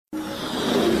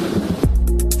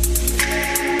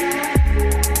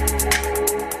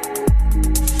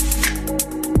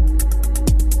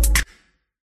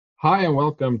Hi, and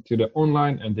welcome to the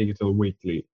Online and Digital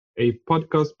Weekly, a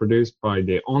podcast produced by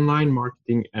the online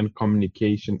marketing and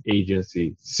communication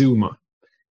agency Zuma.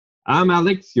 I'm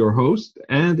Alex, your host,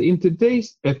 and in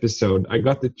today's episode, I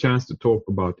got the chance to talk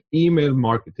about email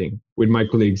marketing with my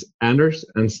colleagues Anders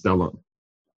and Stellan.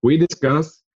 We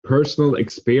discuss personal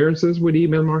experiences with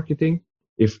email marketing,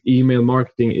 if email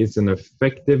marketing is an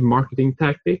effective marketing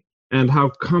tactic, and how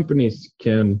companies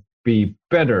can be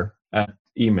better at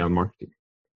email marketing.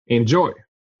 Enjoy.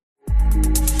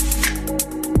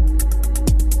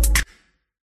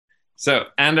 So,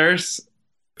 Anders,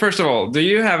 first of all, do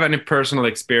you have any personal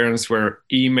experience where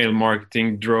email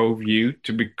marketing drove you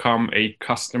to become a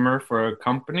customer for a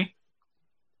company?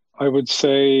 I would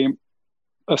say,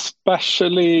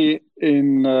 especially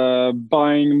in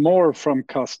buying more from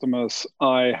customers,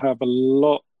 I have a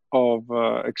lot of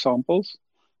examples,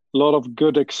 a lot of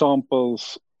good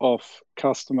examples of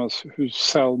customers who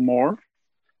sell more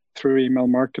through email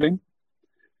marketing.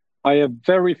 I have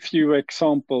very few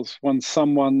examples when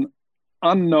someone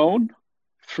unknown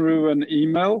through an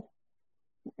email,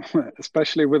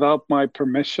 especially without my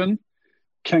permission,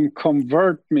 can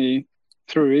convert me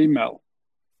through email.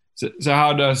 So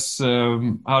how does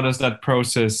that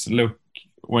process look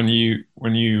when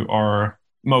you are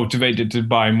motivated to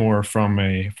buy more from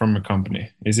a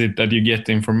company? Is it that you get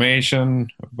information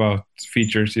about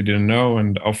features you didn't know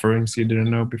and offerings you didn't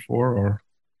know before, or?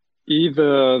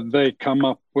 Either they come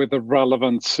up with a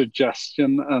relevant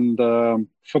suggestion and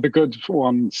for the good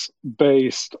ones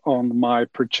based on my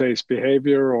purchase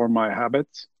behavior or my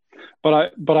habits.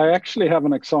 But I actually have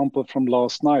an example from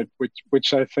last night,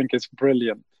 which I think is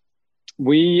brilliant.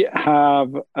 We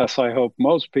have, as I hope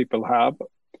most people have,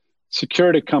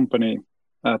 security company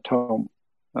at home,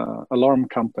 alarm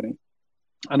company.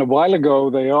 And a while ago,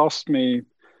 they asked me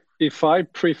if I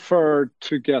prefer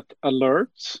to get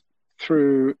alerts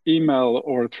through email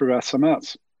or through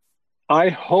SMS. I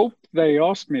hope they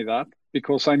asked me that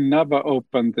because I never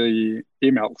opened the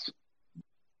emails.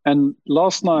 And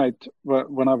last night,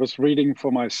 when I was reading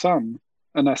for my son,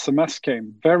 an SMS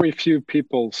came. Very few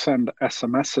people send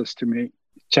SMSs to me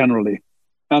generally.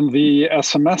 And the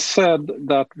SMS said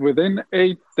that within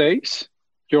 8 days,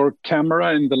 your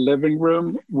camera in the living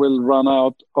room will run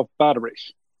out of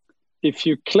batteries. If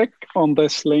you click on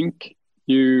this link,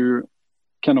 you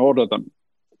can order them.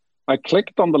 I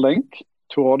clicked on the link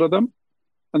to order them,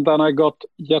 and then I got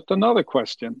yet another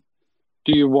question.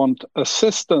 Do you want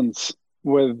assistance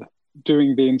with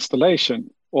doing the installation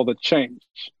or the change?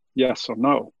 Yes or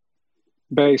no?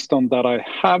 Based on that, I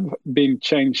have been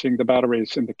changing the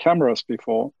batteries in the cameras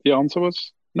before. The answer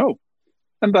was no.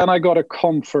 And then I got a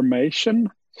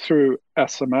confirmation through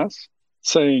SMS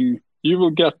saying, you will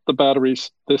get the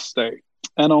batteries this day.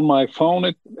 And on my phone,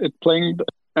 it pinged,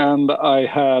 and I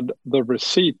had the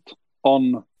receipt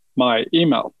on my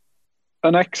email.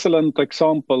 An excellent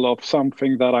example of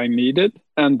something that I needed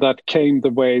and that came the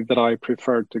way that I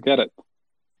preferred to get it.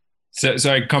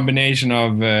 So a combination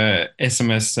of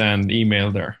SMS and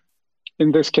email there.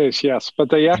 In this case, yes. But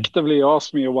they actively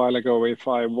asked me a while ago if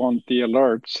I want the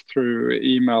alerts through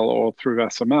email or through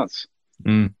SMS.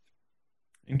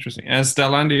 Interesting. And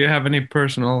Stellan, do you have any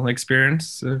personal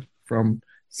experience from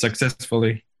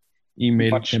successfully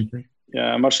email campaign?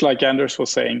 Yeah, much like Anders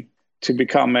was saying, to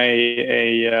become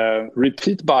a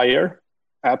repeat buyer,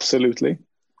 absolutely.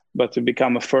 But to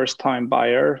become a first-time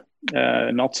buyer,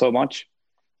 not so much.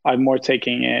 I'm more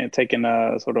taken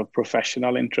a sort of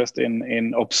professional interest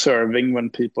in observing when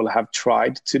people have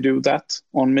tried to do that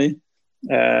on me.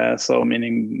 So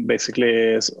meaning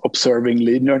basically observing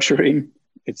lead nurturing.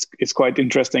 It's quite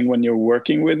interesting when you're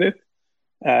working with it.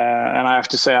 And I have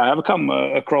to say, I have come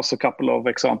across a couple of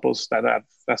examples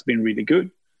that's been really good.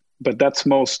 But that's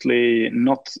mostly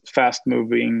not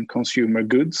fast-moving consumer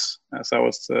goods, as I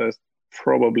was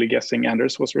probably guessing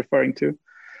Anders was referring to,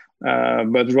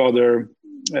 but rather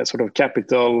sort of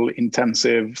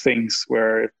capital-intensive things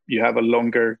where you have a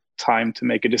longer time to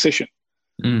make a decision.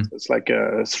 So it's like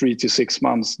a 3 to 6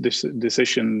 months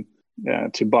decision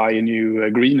to buy a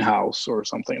new greenhouse or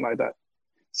something like that.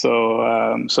 So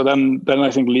then I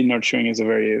think lead nurturing is a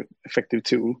very effective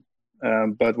tool.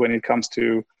 But when it comes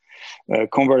to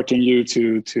converting you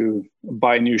to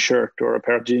buy a new shirt or a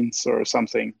pair of jeans or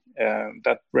something,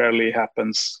 that rarely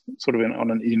happens sort of on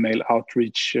an email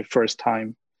outreach first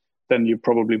time. Then you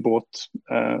probably bought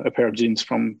a pair of jeans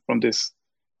from this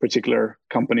particular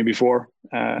company before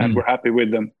and were happy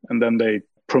with them. And then they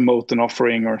promote an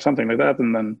offering or something like that.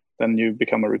 And then you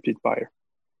become a repeat buyer.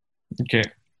 Okay.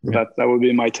 So that would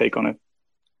be my take on it.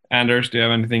 Anders, do you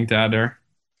have anything to add there?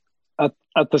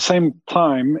 At the same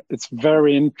time, it's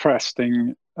very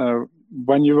interesting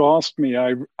when you asked me,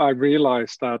 I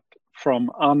realized that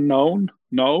from unknown,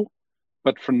 no,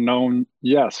 but from known,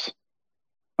 yes.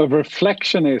 A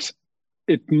reflection is,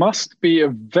 it must be a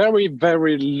very,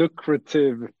 very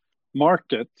lucrative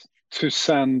market to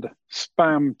send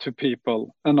spam to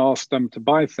people and ask them to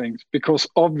buy things, because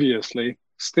obviously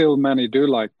still many do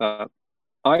like that.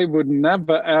 I would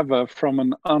never, ever from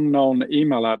an unknown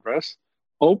email address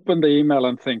open the email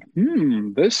and think,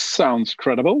 this sounds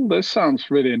credible. This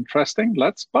sounds really interesting.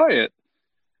 Let's buy it.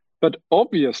 But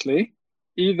obviously,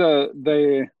 either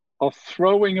they are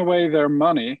throwing away their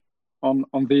money on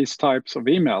these types of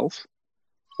emails,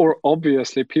 or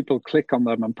obviously people click on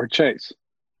them and purchase.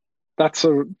 That's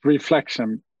a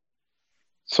reflection.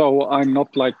 So I'm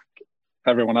not like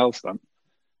everyone else then,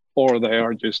 or they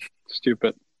are just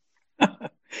stupid.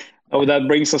 Oh, that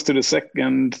brings us to the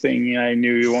second thing I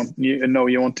knew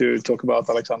you want to talk about,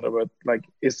 Alexander. But like,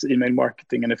 is email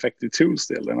marketing an effective tool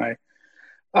still? And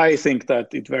I think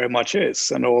that it very much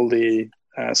is, and all the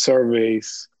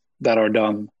surveys that are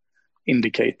done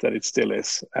indicate that it still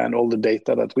is, and all the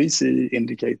data that we see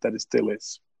indicate that it still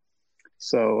is.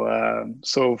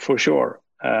 So for sure,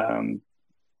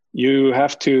 you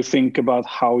have to think about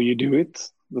how you do it,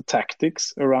 the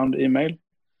tactics around email.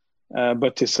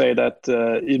 But to say that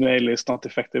email is not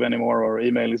effective anymore or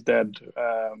email is dead,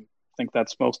 I think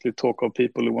that's mostly talk of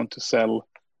people who want to sell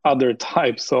other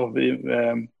types of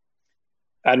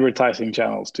advertising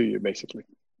channels to you, basically.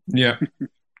 Yeah.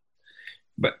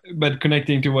 But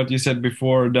connecting to what you said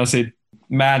before, does it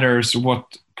matters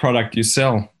what product you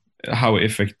sell, how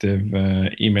effective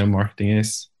email marketing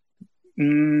is?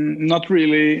 Not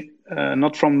really.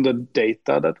 Not from the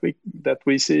data that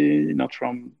we see, not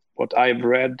from what I've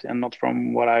read, and not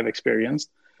from what I've experienced.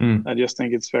 I just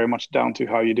think it's very much down to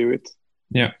how you do it.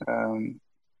 Yeah.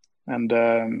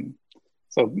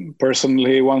 So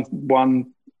personally,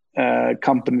 one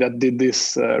company that did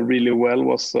this really well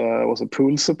was a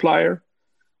pool supplier.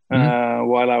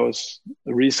 While I was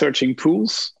researching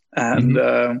pools,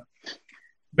 and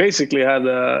basically had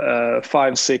a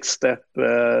 5-6 step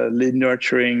lead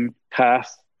nurturing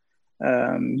path,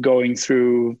 going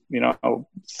through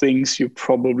things you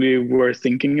probably were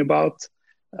thinking about,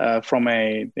 from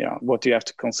what you have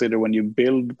to consider when you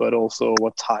build, but also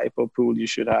what type of pool you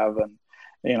should have, and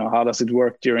how does it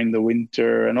work during the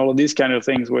winter, and all of these kind of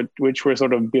things, which were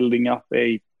sort of building up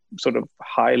a sort of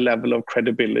high level of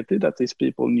credibility that these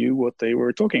people knew what they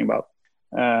were talking about.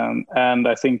 And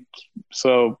I think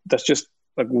so that's just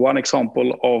like one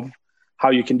example of how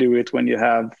you can do it when you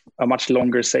have a much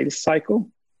longer sales cycle.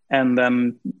 And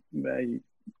then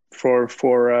for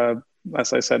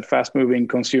as I said, fast moving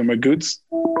consumer goods,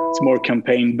 it's more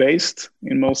campaign based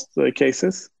in most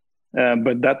cases,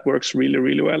 but that works really,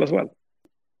 really well as well.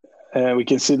 We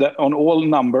can see that on all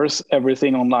numbers,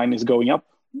 everything online is going up.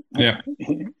 Yeah.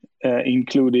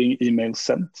 Including emails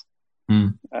sent.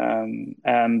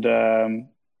 And I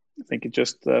think it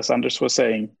just, as Anders was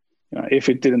saying, if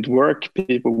it didn't work,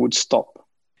 people would stop.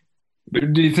 But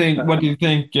what do you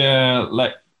think,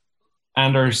 like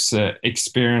Anders'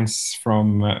 experience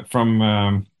from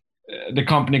the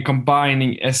company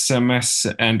combining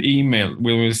SMS and email,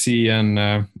 will we see,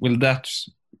 and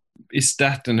is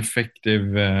that an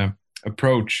effective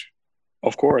approach?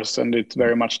 Of course, and it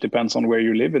very much depends on where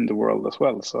you live in the world as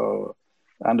well. So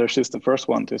Anders is the first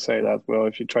one to say that, well,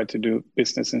 if you try to do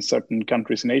business in certain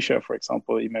countries in Asia, for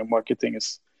example, email marketing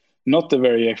is not a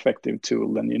very effective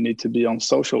tool, then you need to be on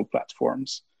social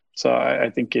platforms. So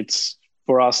I think it's,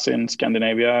 for us in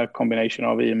Scandinavia, a combination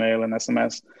of email and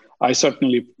SMS. I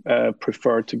certainly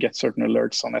prefer to get certain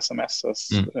alerts on SMS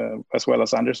as well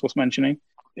as Anders was mentioning,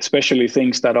 especially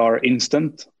things that are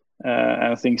instant.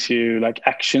 And things like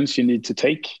actions you need to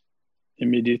take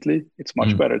immediately. It's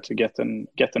much better to get an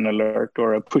alert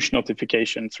or a push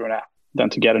notification through an app than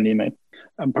to get an email.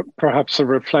 And perhaps a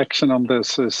reflection on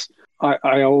this is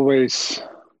I always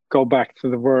go back to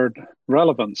the word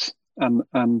relevance. And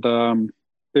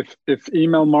if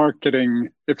email marketing,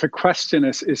 if a question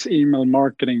is email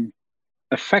marketing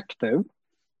effective?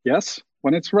 Yes,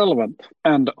 when it's relevant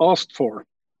and asked for.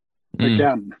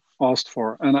 Again, asked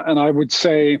for. And I would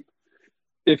say,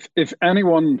 if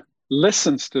anyone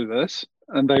listens to this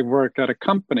and they work at a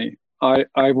company,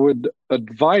 I would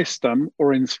advise them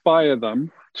or inspire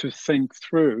them to think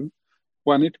through,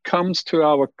 when it comes to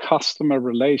our customer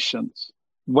relations,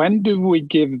 when do we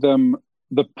give them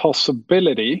the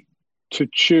possibility to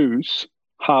choose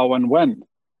how and when?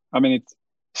 I mean,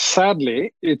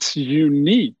 sadly, it's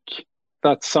unique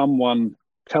that someone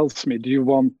tells me, do you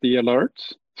want the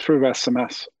alerts through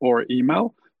SMS or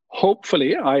email?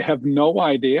 Hopefully, I have no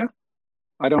idea.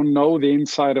 I don't know the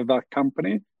inside of that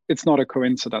company. it's not a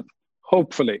coincidence.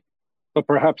 Hopefully. But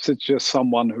perhaps it's just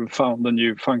someone who found a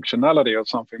new functionality or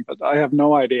something, but I have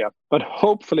no idea. But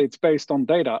hopefully it's based on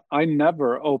data. I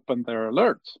never opened their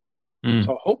alerts.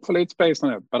 So hopefully it's based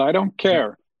on it, but I don't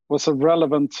care. It was a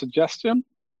relevant suggestion.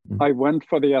 I went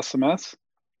for the SMS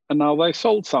and now they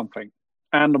sold something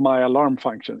and my alarm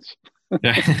functions.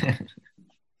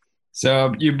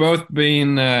 So you both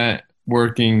been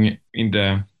working in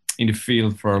the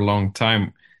field for a long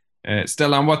time.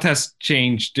 Stellan, what has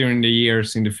changed during the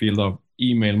years in the field of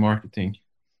email marketing?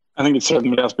 I think it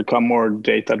certainly has become more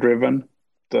data driven.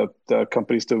 The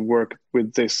companies that work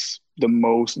with this the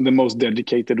most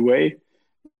dedicated way,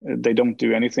 they don't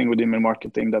do anything with email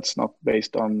marketing that's not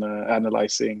based on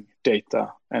analyzing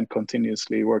data and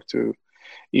continuously work to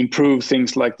improve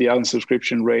things like the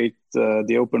unsubscription rate,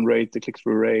 the open rate, the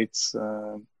click-through rates,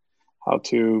 how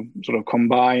to sort of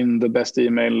combine the best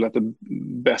email at the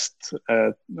best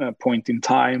point in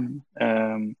time,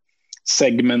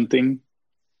 segmenting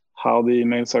how the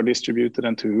emails are distributed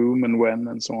and to whom and when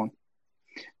and so on.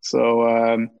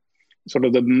 So sort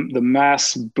of the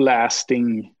mass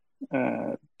blasting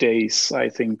days, I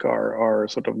think, are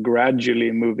sort of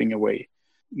gradually moving away,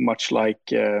 much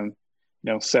like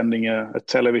sending a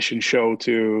television show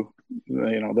to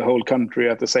the whole country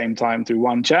at the same time through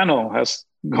one channel has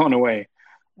gone away,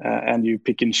 and you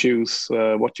pick and choose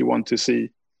what you want to see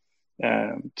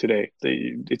today.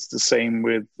 It's the same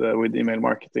with email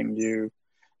marketing. You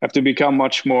have to become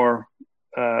much more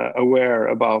aware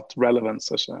about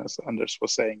relevance, as Anders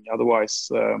was saying.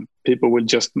 Otherwise, people will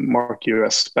just mark you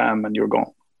as spam and you're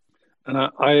gone.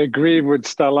 And I agree with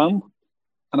Stellan.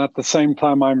 And at the same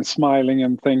time, I'm smiling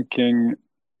and thinking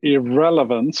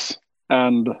irrelevance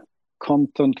and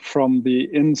content from the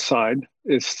inside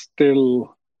is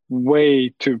still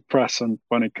way too present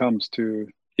when it comes to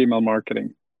email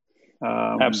marketing.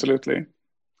 Absolutely.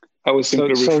 I was simply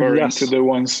referring to the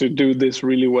ones who do this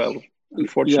really well.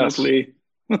 Unfortunately,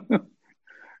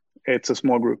 it's a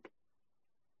small group.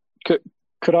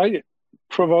 Could I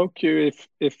provoke you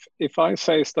if I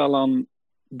say, Stellan,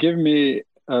 give me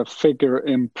a figure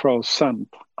in percent,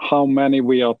 how many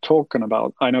we are talking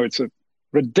about? I know it's a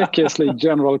ridiculously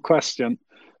general question,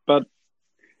 but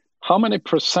how many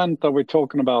percent are we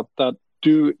talking about that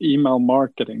do email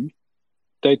marketing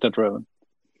data driven?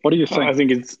 What do you think? I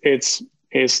think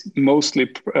it's mostly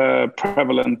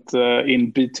prevalent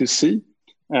in B2C,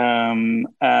 and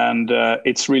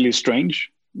it's really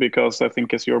strange because I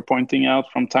think, as you're pointing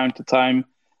out, from time to time,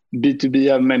 B2B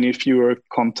have many fewer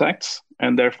contacts,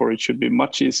 and therefore it should be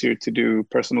much easier to do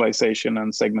personalization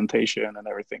and segmentation and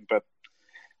everything. But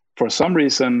for some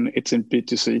reason, it's in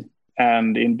B2C,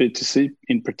 and in B2C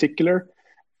in particular,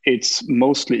 it's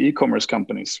mostly e-commerce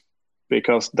companies,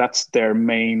 because that's their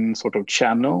main sort of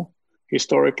channel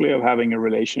historically of having a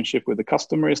relationship with the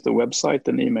customer, is the website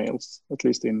and emails, at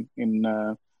least in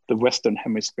the Western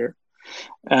hemisphere.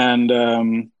 And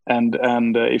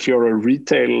if you're a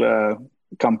retail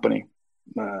company,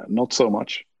 not so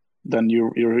much, then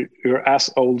you're as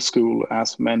old school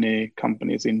as many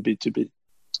companies in B2B.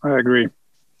 I agree.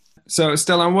 So,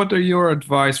 Stellan, what are your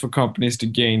advice for companies to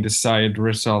gain desired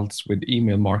results with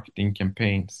email marketing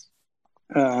campaigns?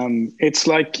 It's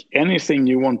like anything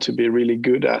you want to be really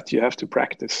good at, you have to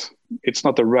practice. It's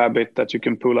not a rabbit that you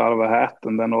can pull out of a hat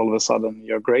and then all of a sudden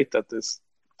you're great at this.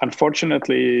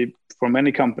 Unfortunately, for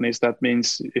many companies, that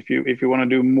means if you want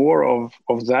to do more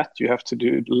of that, you have to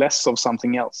do less of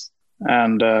something else.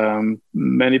 And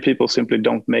many people simply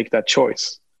don't make that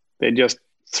choice. They just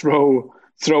throw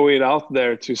it out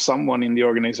there to someone in the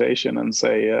organization and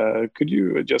say, could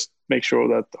you just make sure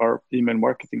that our email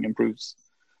marketing improves?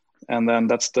 And then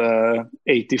that's the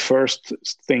 81st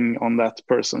thing on that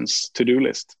person's to-do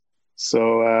list.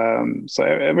 So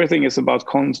everything is about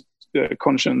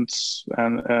conscience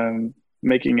and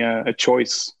making a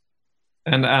choice.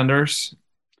 And Anders?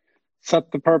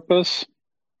 Set the purpose,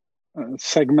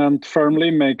 segment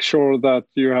firmly, make sure that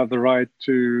you have the right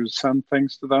to send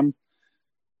things to them.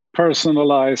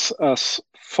 Personalize as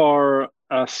far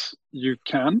as you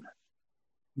can.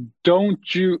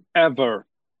 Don't you ever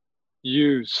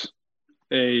use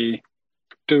a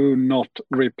do not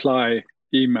reply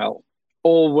email.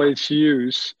 Always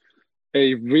use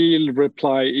a real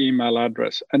reply email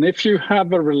address. And if you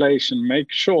have a relation,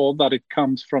 make sure that it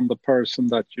comes from the person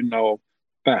that you know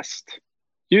best.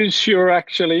 Use your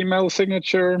actual email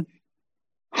signature.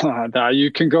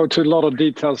 You can go to a lot of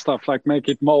detailed stuff like make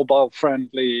it mobile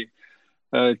friendly,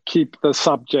 keep the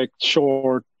subject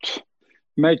short,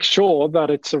 make sure that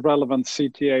it's a relevant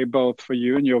CTA both for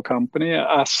you and your company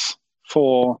as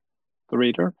for the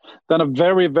reader. Then a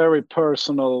very, very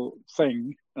personal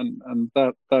thing and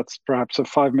that's perhaps a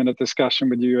 5-minute discussion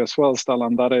with you as well,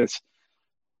 Stellan. That is,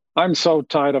 I'm so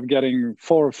tired of getting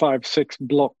 4, 5, 6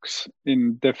 blocks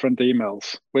in different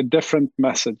emails with different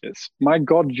messages. My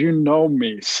God, you know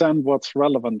me. Send what's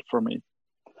relevant for me.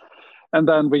 And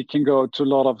then we can go to a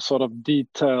lot of sort of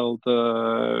detailed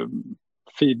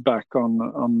feedback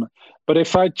on. But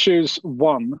if I choose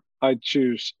one, I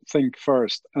choose think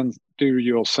first and do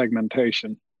your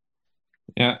segmentation.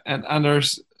 Yeah, and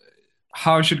Anders,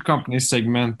 how should companies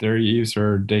segment their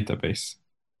user database?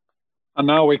 And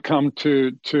now we come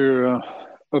to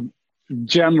a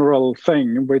general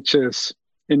thing, which is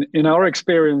in our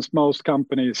experience, most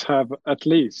companies have at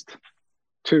least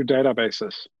 2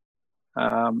 databases.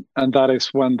 And that is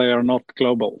when they are not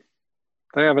global.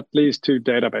 They have at least 2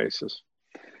 databases.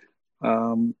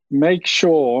 Make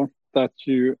sure that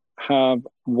you have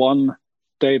one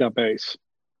database.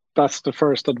 That's the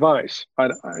first advice.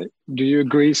 Do you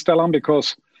agree, Stellan?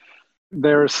 Because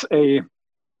there's a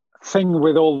thing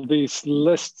with all these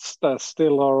lists that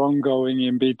still are ongoing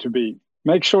in B2B.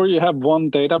 Make sure you have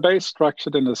one database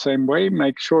structured in the same way.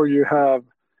 Make sure you have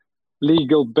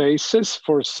legal basis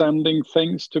for sending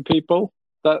things to people.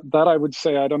 That I would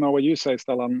say, I don't know what you say,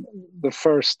 Stellan, the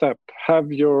first step,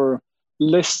 have your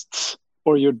lists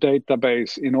or your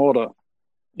database in order.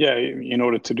 Yeah, in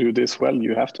order to do this well,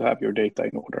 you have to have your data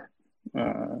in order.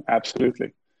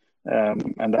 Absolutely.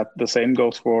 And that the same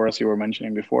goes for, as you were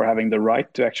mentioning before, having the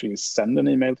right to actually send an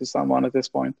email to someone at this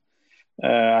point.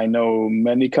 I know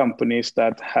many companies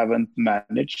that haven't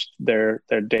managed their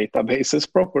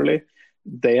databases properly.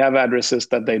 They have addresses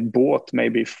that they bought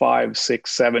maybe 5,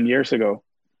 6, 7 years ago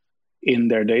in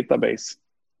their database.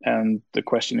 And the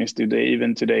question is, do they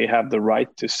even today have the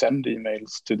right to send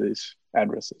emails to these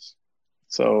addresses?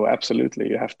 So absolutely,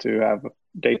 you have to have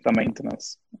data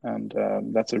maintenance, and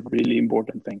that's a really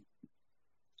important thing.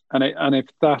 And if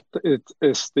that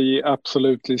is the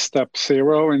absolutely step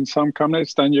 0 in some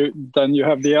companies, then you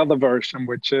have the other version,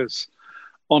 which is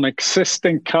on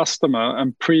existing customer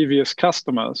and previous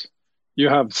customers, you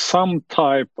have some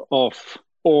type of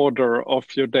order of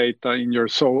your data in your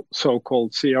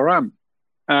so-called CRM.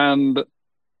 And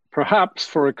perhaps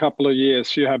for a couple of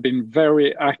years, you have been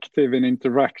very active in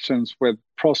interactions with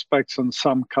prospects and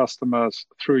some customers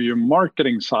through your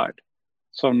marketing side.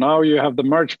 So now you have the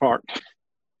merge part.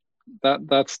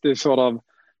 That's the sort of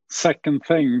second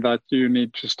thing, that you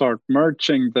need to start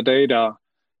merging the data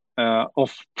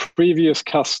of previous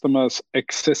customers,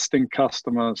 existing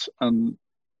customers, and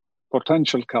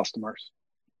potential customers.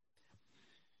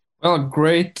 Well,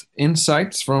 great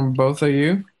insights from both of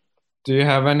you. Do you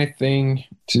have anything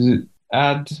to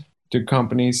add to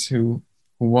companies who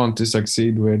want to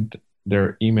succeed with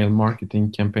their email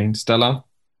marketing campaign? Stellan?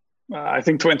 I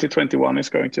think 2021 is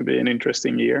going to be an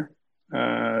interesting year,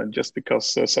 just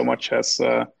because so much has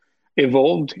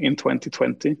evolved in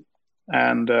 2020.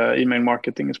 And email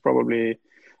marketing is probably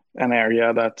an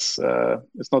area that's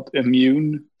it's not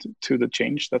immune to the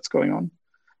change that's going on.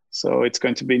 So it's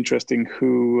going to be interesting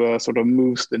who sort of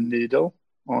moves the needle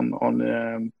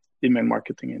on email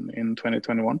marketing in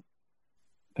 2021.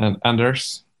 And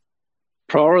Anders?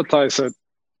 Prioritize it.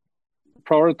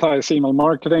 Prioritize email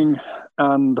marketing,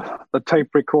 and the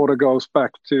tape recorder goes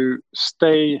back to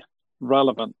stay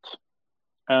relevant.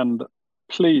 And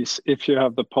please, if you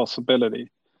have the possibility,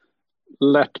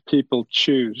 let people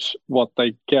choose what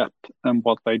they get and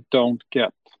what they don't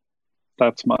get.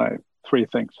 That's my 3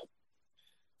 things.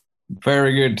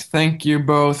 Very good. Thank you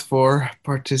both for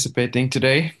participating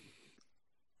today.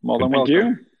 More than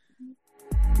welcome.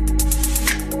 Thank you.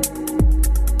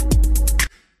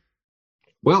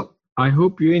 Well, I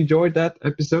hope you enjoyed that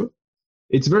episode.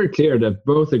 It's very clear that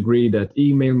both agree that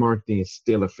email marketing is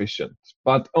still efficient,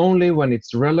 but only when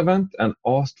it's relevant and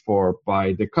asked for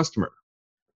by the customer.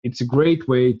 It's a great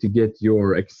way to get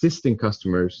your existing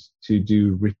customers to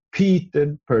do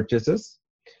repeated purchases,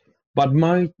 but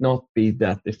might not be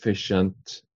that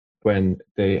efficient when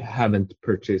they haven't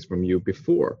purchased from you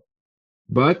before.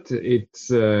 But it's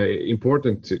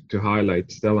important to highlight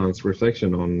Stellan's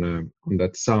reflection on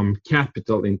that some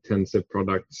capital-intensive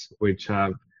products, which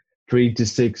have 3 to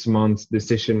 6 months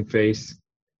decision phase,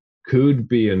 could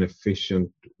be an efficient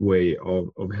way of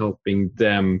helping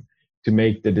them to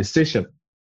make the decision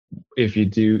if you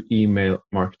do email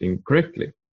marketing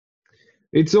correctly.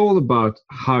 It's all about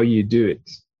how you do it.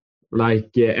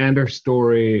 Like Anders'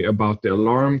 story about the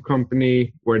alarm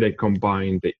company, where they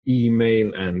combined the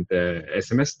email and the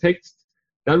SMS text.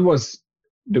 That was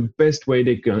the best way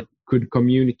they could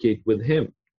communicate with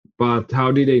him. But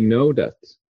how did they know that?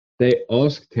 They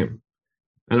asked him.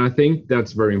 And I think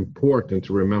that's very important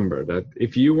to remember, that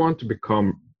if you want to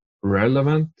become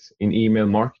relevant in email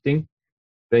marketing,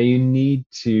 then you need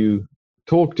to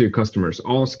talk to your customers,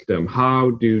 ask them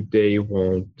how do they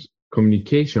want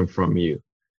communication from you.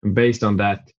 And based on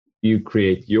that, you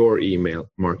create your email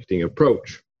marketing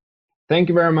approach. Thank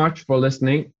you very much for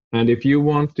listening. And if you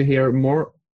want to hear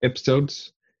more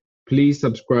episodes, please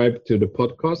subscribe to the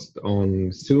podcast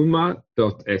on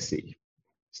suma.se.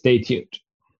 Stay tuned.